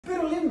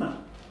Prima,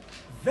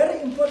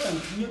 very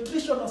important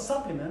nutritional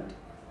supplement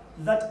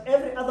that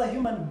every other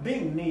human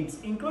being needs,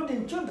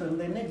 including children.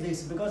 They need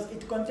this because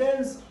it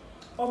contains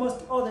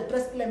almost all the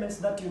trace elements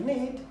that you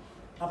need.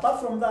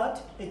 Apart from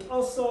that, it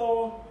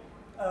also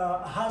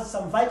has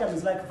some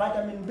vitamins like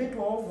vitamin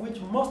B12, which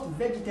most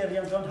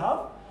vegetarians don't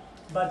have.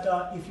 But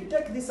if you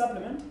take this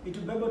supplement, it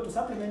will be able to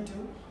supplement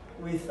you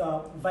with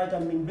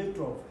vitamin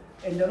B12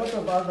 and a lot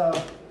of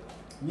other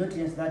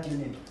nutrients that you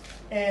need.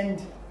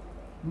 And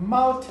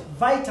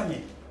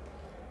multivitamin.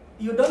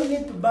 You don't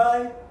need to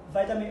buy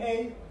vitamin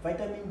A,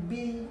 vitamin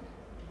B,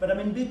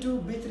 vitamin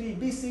B2, B3,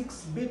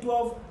 B6,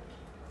 B12.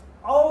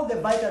 All the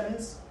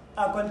vitamins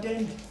are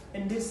contained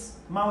in this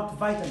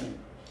multivitamin.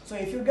 So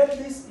if you get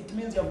this, it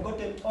means you've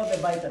gotten all the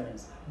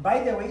vitamins.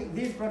 By the way,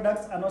 these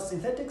products are not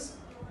synthetics.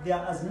 They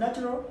are as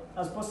natural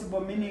as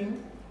possible,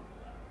 meaning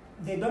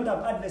they don't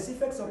have adverse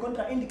effects or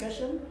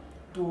contraindication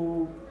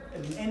to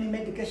any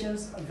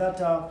medications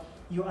that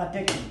you are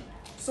taking.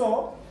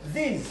 So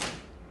these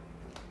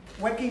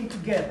working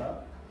together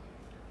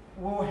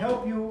will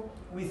help you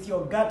with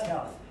your gut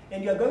health,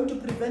 and you're going to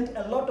prevent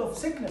a lot of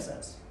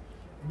sicknesses,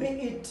 be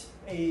it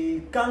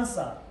a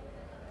cancer,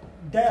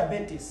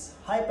 diabetes,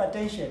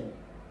 hypertension,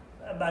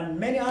 and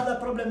many other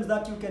problems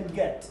that you can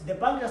get. The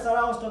pancreas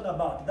I was talking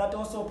about, that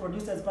also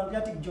produces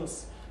pancreatic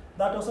juice,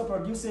 that also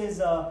produces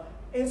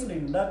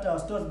insulin that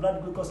stores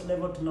blood glucose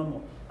level to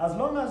normal. As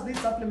long as these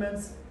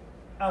supplements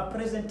are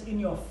present in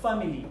your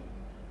family,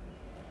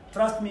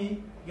 trust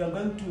me, you're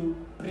going to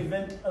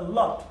prevent a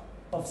lot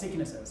of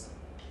sicknesses.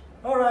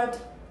 All right,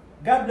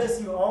 God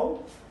bless you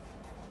all.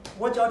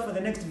 Watch out for the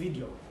next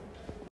video.